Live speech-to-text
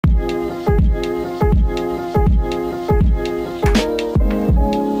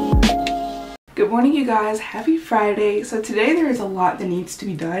morning, you guys. Happy Friday. So today there is a lot that needs to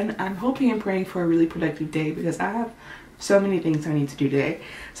be done. I'm hoping and praying for a really productive day because I have so many things I need to do today.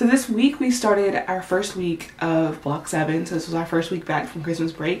 So this week we started our first week of Block 7. So this was our first week back from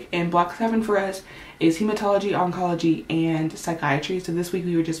Christmas break. And Block 7 for us is hematology, oncology, and psychiatry. So this week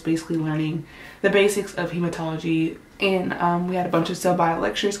we were just basically learning the basics of hematology. And we had a bunch of cell bio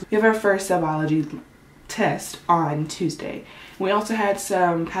lectures. We have our first cell biology test on Tuesday. We also had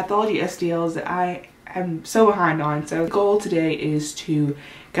some pathology SDLs that I am so behind on. So the goal today is to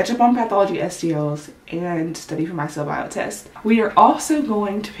catch up on pathology SDLs and study for my cell bio test. We are also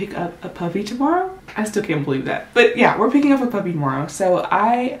going to pick up a puppy tomorrow. I still can't believe that. But yeah, we're picking up a puppy tomorrow. So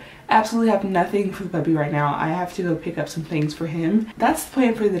I absolutely have nothing for the puppy right now. I have to go pick up some things for him. That's the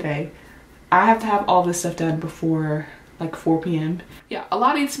plan for the day. I have to have all this stuff done before like 4 p.m. Yeah, a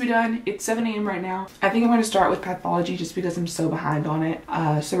lot needs to be done. It's 7 a.m. right now. I think I'm going to start with pathology just because I'm so behind on it.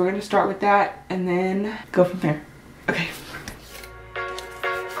 So we're going to start with that and then go from there. Okay.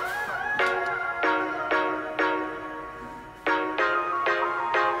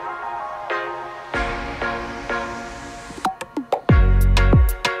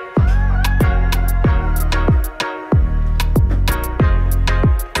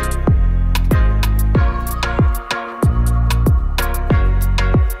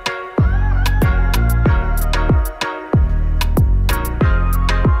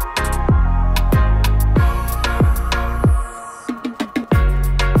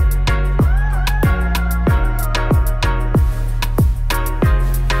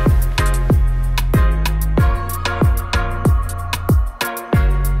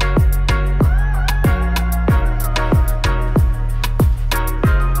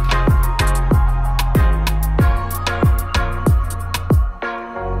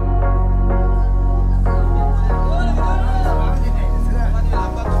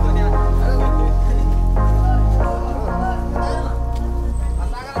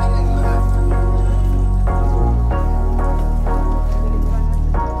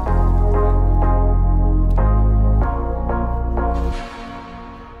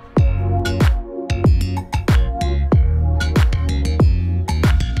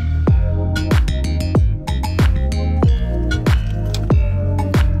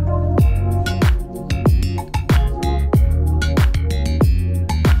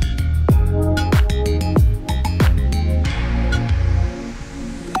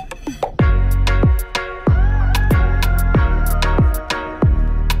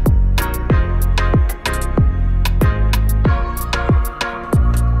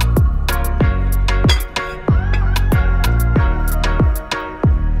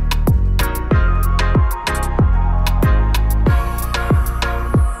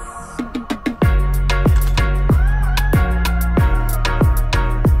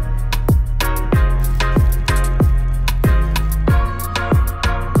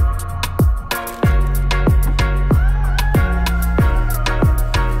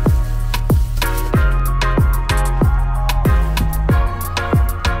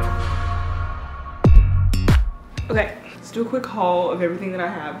 Okay, let's do a quick haul of everything that I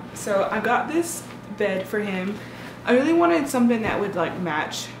have. So I got this bed for him. I really wanted something that would like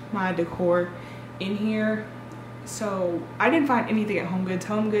match my decor in here. So I didn't find anything at HomeGoods.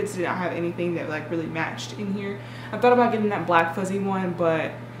 HomeGoods did not have anything that like really matched in here. I thought about getting that black fuzzy one,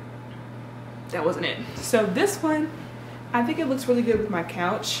 but that wasn't it. So this one, I think it looks really good with my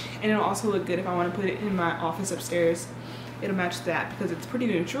couch, and it'll also look good if I want to put it in my office upstairs. It'll match that because it's pretty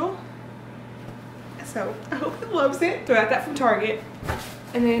neutral. So I hope it loves it. So I got that from Target.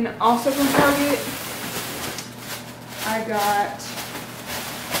 And then also from Target, I got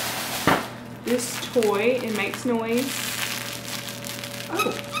this toy. It makes noise.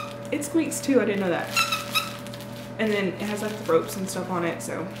 Oh, it squeaks too. I didn't know that. And then it has like the ropes and stuff on it.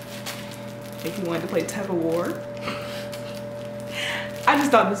 So if you wanted to play tug of war. I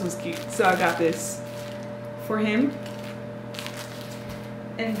just thought this was cute. So I got this for him.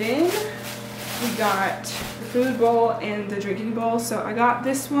 And then we got the food bowl and the drinking bowl. So I got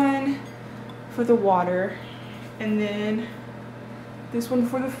this one for the water and then this one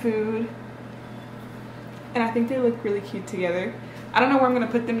for the food. And I think they look really cute together. I don't know where I'm gonna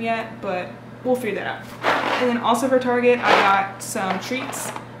put them yet, but we'll figure that out. And then also for Target, I got some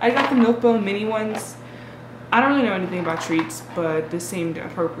treats. I got the Milk-Bone mini ones. I don't really know anything about treats, but this seemed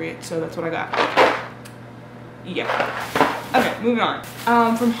appropriate, so that's what I got. Yeah. Okay, moving on.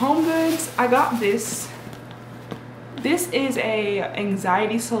 From HomeGoods, I got this. This is a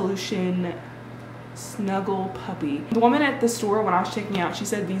anxiety solution snuggle puppy. The woman at the store, when I was checking out, she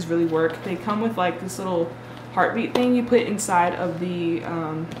said these really work. They come with like this little heartbeat thing you put inside of the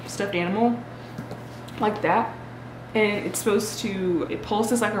stuffed animal, like that. And it's supposed to, it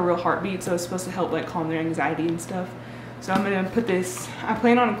pulses like a real heartbeat, so it's supposed to help like calm their anxiety and stuff. So I'm gonna put this, I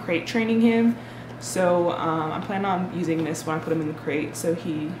plan on crate training him. So I plan on using this when I put him in the crate so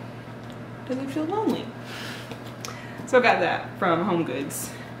he doesn't feel lonely. So I got that from Home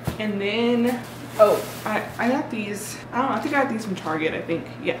Goods. And then, oh, I got these, I don't know, I think I got these from Target, I think.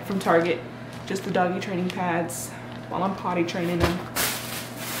 Yeah, from Target. Just the doggy training pads while I'm potty training him.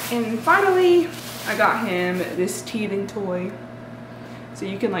 And finally, I got him this teething toy. So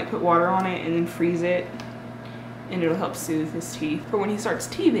you can like put water on it and then freeze it, and it'll help soothe his teeth for when he starts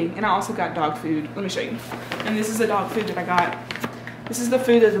teething. And I also got dog food. Let me show you. And this is the dog food that I got. This is the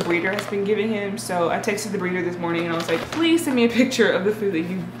food that the breeder has been giving him. So I texted the breeder this morning and I was like, please send me a picture of the food that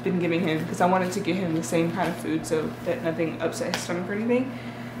you've been giving him, because I wanted to give him the same kind of food so that nothing upset his stomach or anything.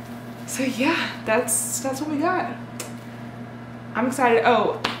 So yeah, that's what we got. I'm excited.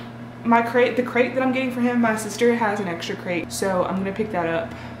 Oh, the crate that I'm getting for him, my sister has an extra crate, so I'm gonna pick that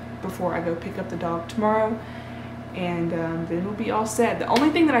up before I go pick up the dog tomorrow, and then we'll be all set. The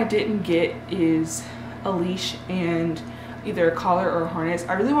only thing that I didn't get is a leash and either a collar or a harness.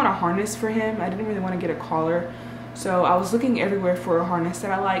 I really want a harness for him. I didn't really want to get a collar, so I was looking everywhere for a harness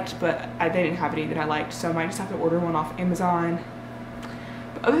that I liked, but they didn't have any that I liked, so I might just have to order one off Amazon.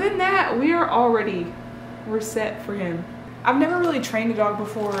 But other than that, we're set for him. I've never really trained a dog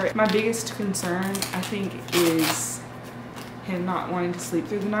before. My biggest concern, I think, is him not wanting to sleep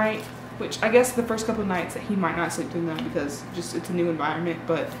through the night, which I guess the first couple of nights that he might not sleep through the night because just it's a new environment,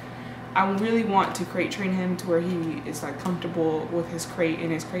 but I really want to crate train him to where he is like comfortable with his crate,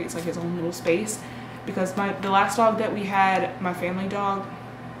 and his crate's like his own little space, because the last dog that we had, my family dog,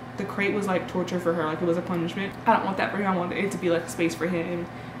 the crate was like torture for her, like it was a punishment. I don't want that for him. I want it to be like a space for him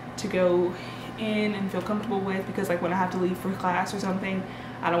to go in and feel comfortable with, because like when I have to leave for class or something,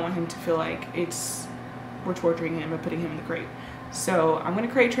 I don't want him to feel like we're torturing him and putting him in the crate. So I'm gonna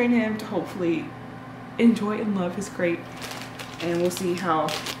crate train him to hopefully enjoy and love his crate, and we'll see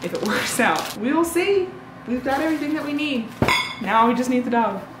if it works out. We'll see. We've got everything that we need. Now we just need the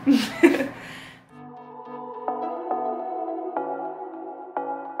dog.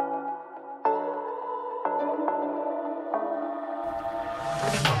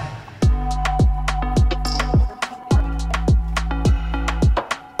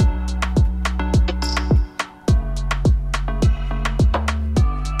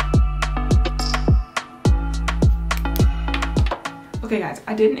 Okay guys,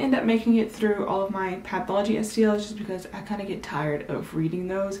 I didn't end up making it through all of my pathology STLs just because I kind of get tired of reading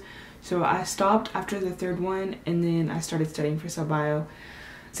those. So I stopped after the third one, and then I started studying for cell bio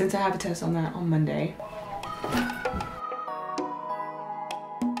since I have a test on that on Monday.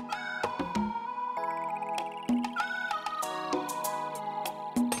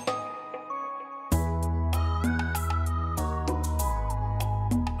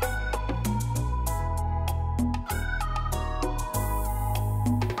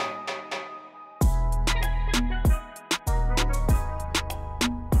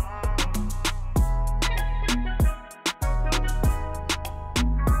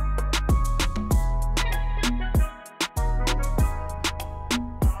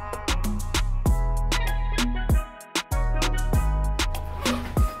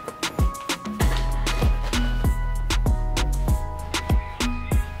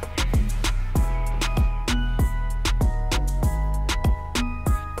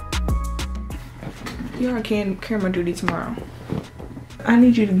 You're on camera duty tomorrow. I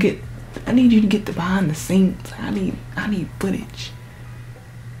need you to get the behind the scenes. I need footage.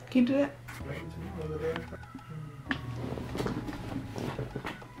 Can you do that?